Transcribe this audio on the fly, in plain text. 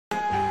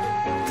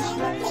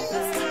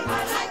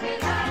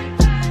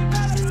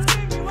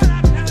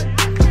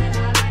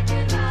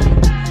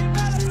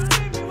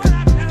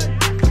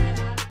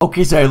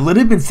Okay, so I've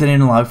literally been sitting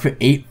in lobby for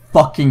 8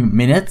 fucking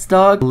minutes,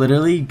 dog.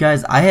 Literally,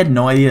 guys, I had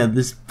no idea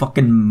this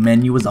fucking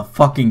menu was a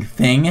fucking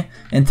thing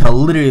until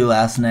literally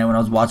last night when I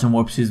was watching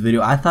Warpsy's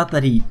video. I thought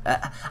that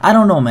I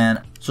don't know,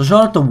 man. So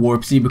shout out to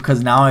Warpsy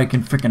because now I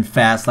can freaking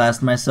fast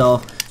last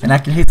myself and I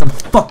can hit some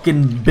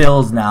fucking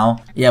bills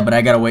now. Yeah, but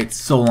I gotta wait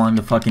so long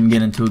to fucking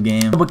get into a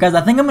game. But guys,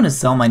 I think I'm gonna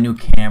sell my new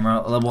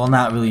camera. Well,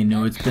 not really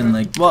new. It's been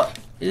like, well,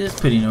 it is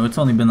pretty new. It's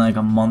only been like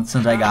a month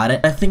since I got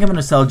it. I think I'm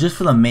gonna sell just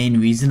for the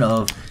main reason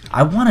of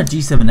I want a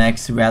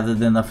G7X rather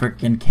than the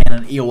freaking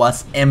Canon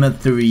EOS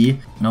M3.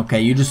 Okay,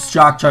 you just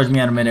shock charged me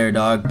out of midair,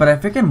 dog. But I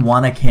freaking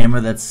want a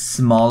camera that's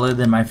smaller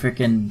than my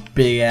freaking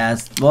big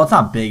ass. Well, it's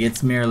not big.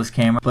 It's mirrorless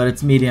camera, but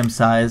it's medium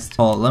sized.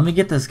 Oh, let me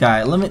get this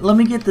guy. Let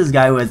me get this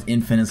guy who has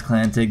infinite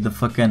clantic,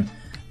 the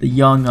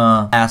young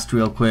Ast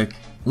real quick.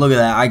 Look at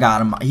that, I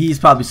got him. He's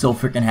probably so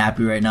freaking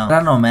happy right now. I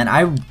don't know, man.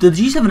 The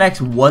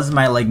G7X was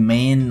my like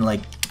main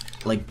like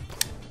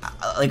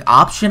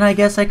option, I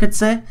guess I could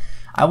say.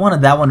 I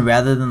wanted that one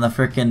rather than the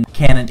freaking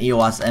Canon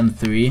EOS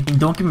M3. And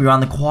don't get me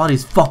wrong, the quality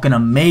is fucking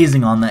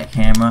amazing on that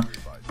camera.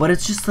 But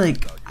it's just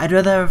like, I'd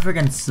rather have a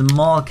freaking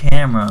small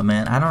camera,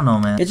 man. I don't know,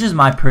 man. It's just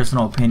my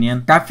personal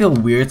opinion. I feel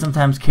weird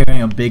sometimes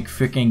carrying a big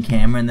freaking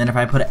camera, and then if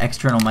I put an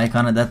external mic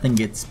on it, that thing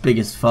gets big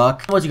as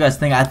fuck. What you guys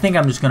think? I think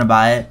I'm just gonna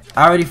buy it.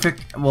 I already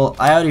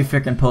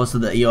freaking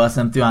posted the EOS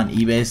M3 on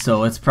eBay,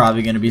 so it's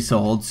probably gonna be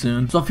sold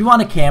soon. So if you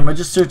want a camera,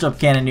 just search up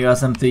Canon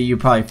EOS M3. You'll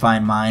probably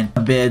find mine.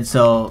 A bid,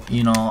 so,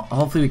 you know,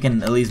 hopefully we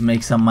can at least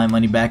make some of my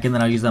money back, and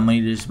then I'll use that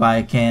money to just buy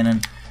a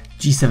Canon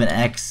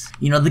G7X.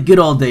 You know, the good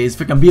old days.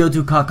 Freaking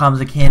BO2.com's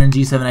the Canon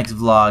G7X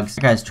vlogs.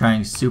 That guy's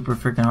trying super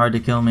freaking hard to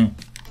kill me.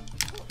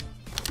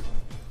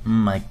 Oh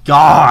my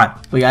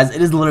god. But guys,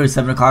 it is literally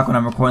 7 o'clock when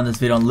I'm recording this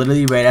video. And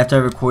literally right after I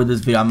record this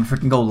video, I'm gonna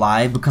freaking go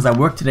live because I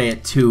work today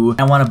at 2.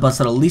 I want to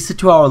bust out at least a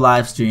 2-hour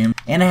live stream.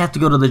 And I have to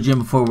go to the gym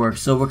before work.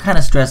 So we're kind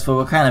of stressful.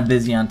 We're kind of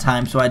busy on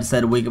time. So I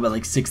decided to wake up at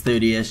like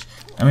 6:30ish.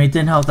 I mean, it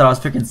didn't help that I was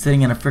freaking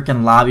sitting in a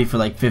freaking lobby for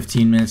like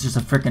 15 minutes just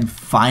to freaking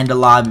find a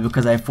lobby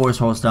because I force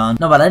host on.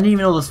 No, but I didn't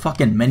even know this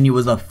fucking menu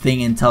was a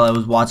thing until I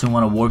was watching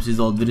one of Warpsy's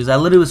old videos. I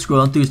literally was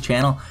scrolling through his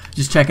channel,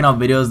 just checking out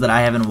videos that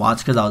I haven't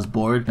watched because I was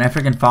bored. And I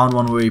freaking found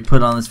one where he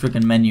put on this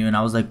freaking menu and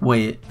I was like,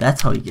 wait,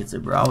 that's how he gets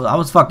it, bro. I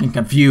was fucking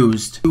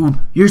confused. Dude,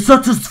 you're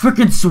such a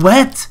freaking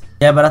sweat!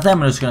 Yeah, but I think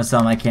I'm just gonna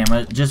sell my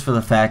camera just for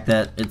the fact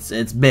that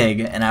it's big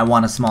and I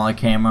want a smaller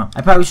camera.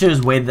 I probably should have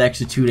just waited the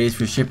extra 2 days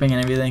for shipping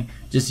and everything,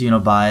 just to, you know,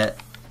 buy it.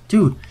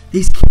 Dude,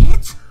 these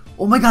kids?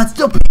 Oh my god,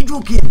 still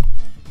Pedro kid!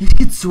 This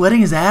kid's sweating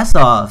his ass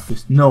off.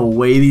 There's no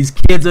way these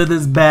kids are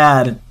this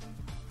bad.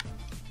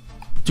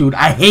 Dude,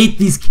 I hate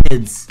these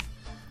kids.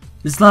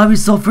 This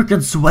lobby's so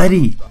freaking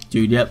sweaty.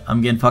 Dude, yep,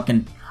 I'm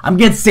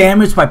getting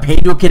sandwiched by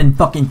Pedro kid and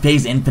fucking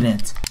FaZe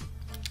Infinite.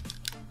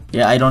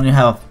 Yeah, I don't even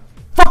have a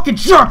fucking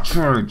shock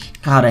charge.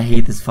 God, I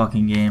hate this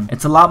fucking game.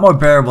 It's a lot more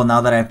bearable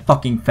now that I have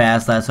fucking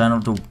fast last, so I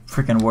don't have to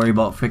freaking worry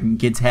about freaking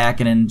kids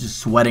hacking and just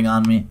sweating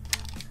on me.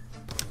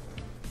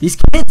 These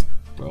kids,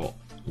 bro.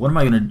 What am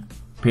I gonna do?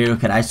 Pedro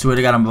kid, I swear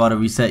to God, I'm about to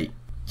reset.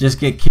 Just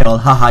get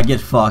killed. Haha, get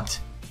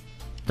fucked.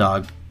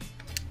 Dog.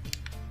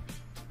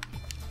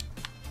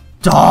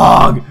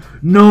 Dog!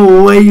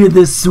 No way you're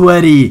this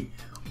sweaty.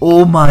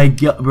 Oh my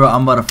god, bro.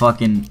 I'm about to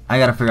fucking. I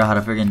gotta figure out how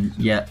to freaking.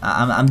 Yeah,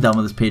 I'm done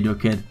with this Pedro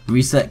kid.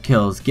 Reset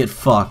kills. Get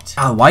fucked.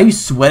 Ah, why are you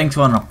sweating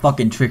so on a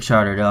fucking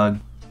trickshotter,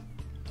 dog?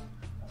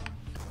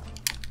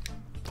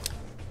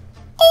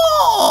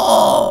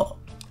 Oh!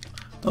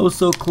 That was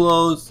so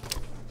close.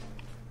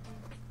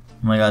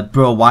 Oh my god,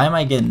 bro, why am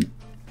I getting...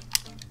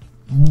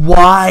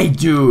 Why,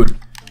 dude?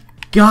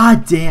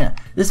 God damn.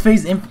 This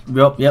FaZe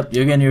Infinite... Yep,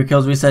 you're getting your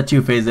kills reset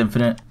too, FaZe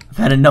Infinite. I've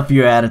had enough of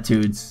your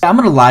attitudes. I'm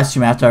gonna live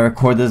stream after I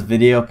record this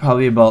video,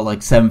 probably about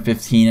like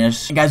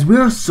 7:15ish. Guys, we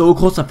are so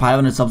close to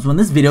 500 subs. When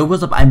this video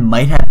goes up, I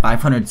might have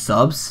 500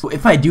 subs. So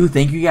if I do,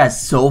 thank you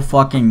guys so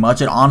fucking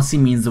much. It honestly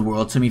means the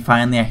world to me.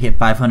 Finally, I hit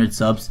 500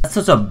 subs. That's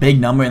such a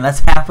big number, and that's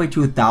halfway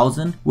to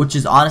 1,000, which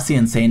is honestly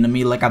insane to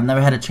me. Like, I've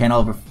never had a channel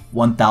over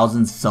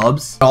 1,000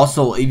 subs.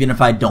 Also, even if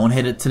I don't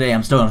hit it today,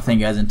 I'm still gonna thank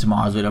you guys in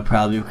tomorrow's video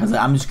probably because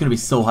I'm just gonna be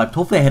so hyped.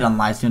 Hopefully I hit on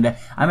live stream today.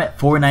 I'm at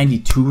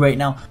 492 right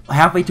now.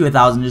 Halfway to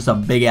 1,000, just a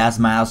big ass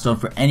milestone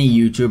for any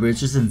YouTuber. It's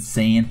just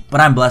insane.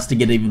 But I'm blessed to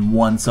get even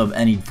 1 sub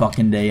any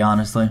fucking day,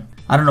 honestly.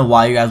 I don't know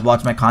why you guys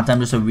watch my content.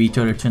 I'm just a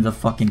retard who turns a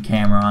fucking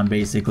camera on,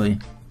 basically.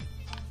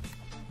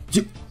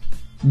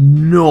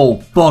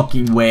 No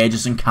fucking way I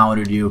just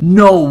encountered you.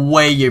 No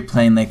way you're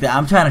playing like that.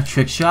 I'm trying to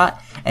trick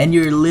shot and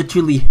you're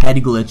literally head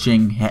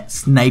glitching,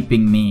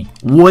 sniping me.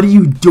 What are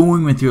you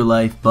doing with your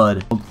life,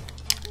 bud?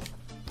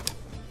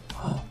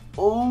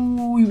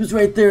 Oh, he was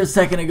right there a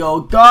second ago.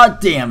 God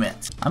damn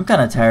it. I'm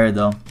kind of tired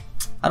though.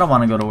 I don't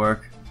want to go to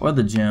work or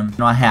the gym.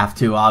 No, I have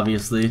to,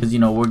 obviously, because, you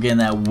know, we're getting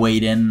that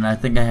weight in and I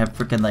think I have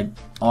freaking like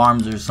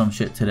arms or some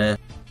shit today.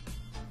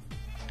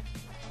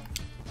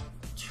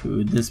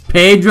 Dude, this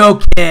Pedro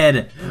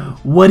kid,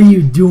 what are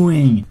you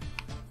doing?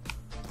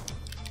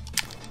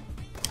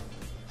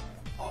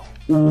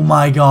 Oh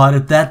my god,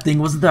 if that thing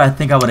wasn't there, I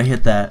think I would have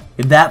hit that.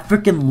 If that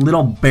freaking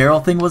little barrel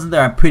thing wasn't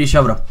there, I'm pretty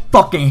sure I would have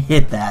fucking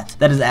hit that.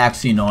 That is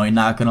actually annoying,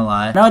 not gonna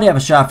lie. Now I already have a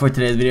shot for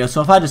today's video,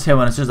 so if I just hit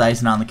one, it's just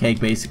icing on the cake,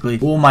 basically.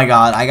 Oh my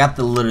god, I got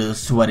literally the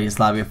sweatiest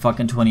lobby of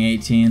fucking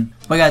 2018.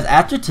 But guys,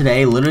 after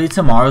today, literally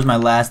tomorrow is my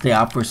last day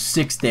off for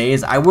 6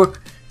 days. I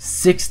work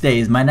 6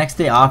 days. My next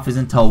day off is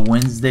until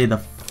Wednesday the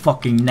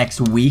fucking next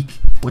week,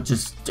 which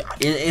is,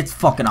 it's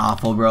fucking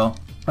awful, bro.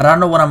 But I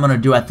don't know what I'm gonna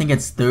do. I think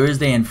it's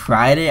Thursday and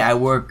Friday. I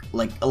work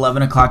like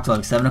 11 o'clock to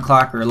like 7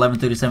 o'clock or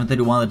 11:30,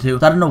 7:30, one of the two.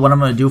 So I don't know what I'm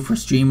gonna do for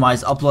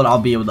stream-wise. Upload, I'll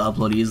be able to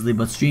upload easily.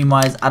 But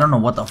stream-wise, I don't know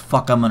what the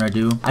fuck I'm gonna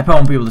do. I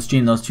probably won't be able to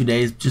stream those 2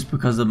 days just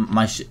because of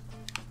my shit.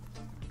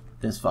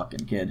 This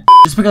fucking kid.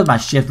 Just because my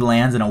shift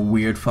lands in a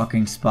weird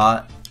fucking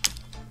spot.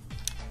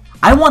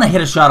 I want to hit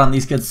a shot on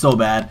these kids so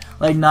bad.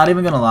 Like, not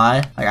even gonna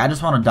lie. Like, I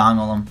just want to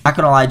dongle them. Not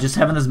gonna lie, just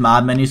having this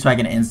mod menu so I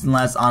can instant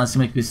last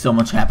honestly makes me so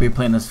much happier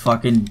playing this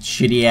fucking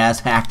shitty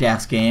ass, hacked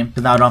ass game.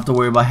 Because now I don't have to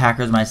worry about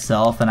hackers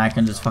myself and I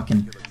can just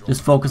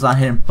focus on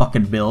hitting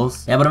fucking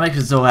bills. Yeah, but it makes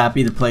me so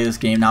happy to play this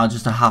game now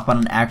just to hop on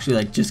and actually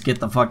like just get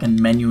the fucking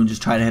menu and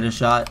just try to hit a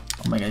shot.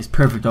 Oh my god, he's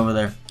perfect over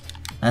there.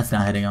 That's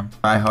not hitting him.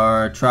 Try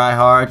hard, try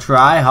hard,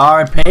 try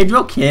hard.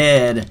 Pedro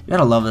Kid. You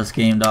gotta love this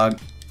game, dog.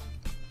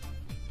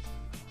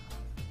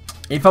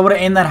 If I would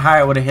have aimed that higher,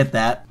 I would have hit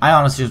that. I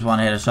honestly just want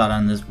to hit a shot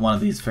on this one of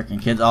these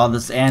freaking kids. Oh,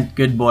 this Ant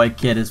Good Boy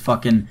kid is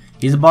fucking.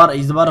 He's about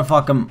to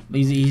fuck him.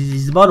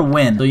 He's about to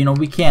win. So you know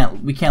we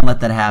can't let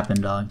that happen,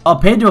 dog. Oh,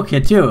 Pedro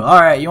Kid too.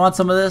 All right, you want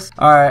some of this?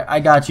 All right,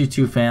 I got you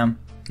too, fam.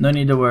 No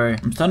need to worry.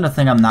 I'm starting to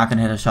think I'm not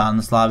gonna hit a shot in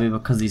this lobby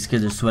because these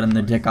kids are sweating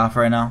their dick off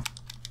right now.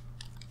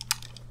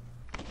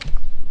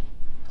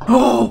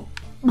 Oh.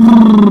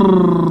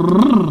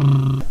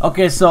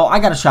 Okay, so I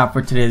got a shot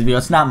for today's video.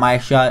 It's not my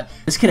shot.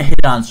 This kid hit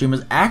it on stream. It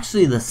was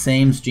actually the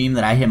same stream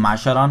that I hit my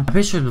shot on. I'm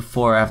pretty sure it was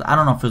before or after. I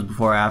don't know if it was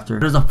before or after.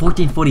 There's a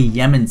 1440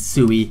 Yemen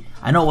Sui.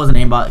 I know it wasn't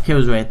aimbot. The kid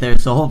was right there.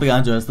 So hopefully I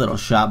enjoy this little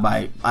shot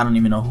by, I don't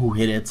even know who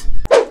hit it.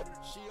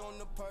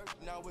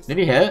 Did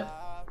he hit?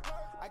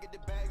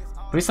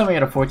 Please tell me you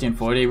got a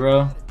 1440,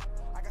 bro.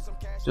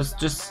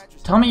 Just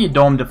tell me you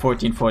domed a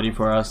 1440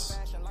 for us.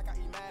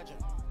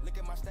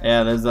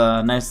 Yeah, there's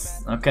a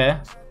nice, okay.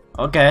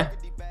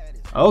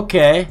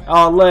 Okay.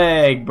 Oh,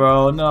 leg,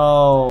 bro.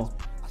 No.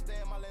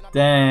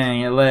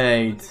 Dang, it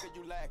lagged.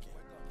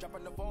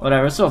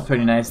 Whatever, it's still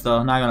pretty nice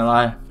though. Not gonna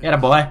lie. You had a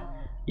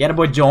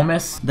boy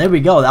Jomis. There we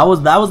go. That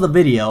was the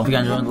video. If you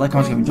guys enjoyed, like,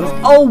 comment,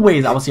 subscribe,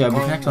 always. I will see you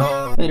guys next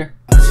one. Later.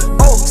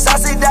 Oh,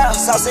 sauce it down,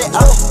 sauce it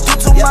up. You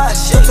too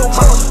much,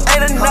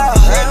 ain't enough.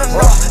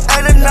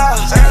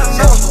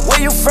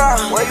 Where you from?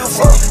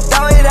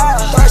 Throw it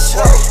out.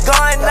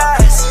 Going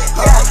nuts.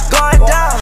 Yeah, going down.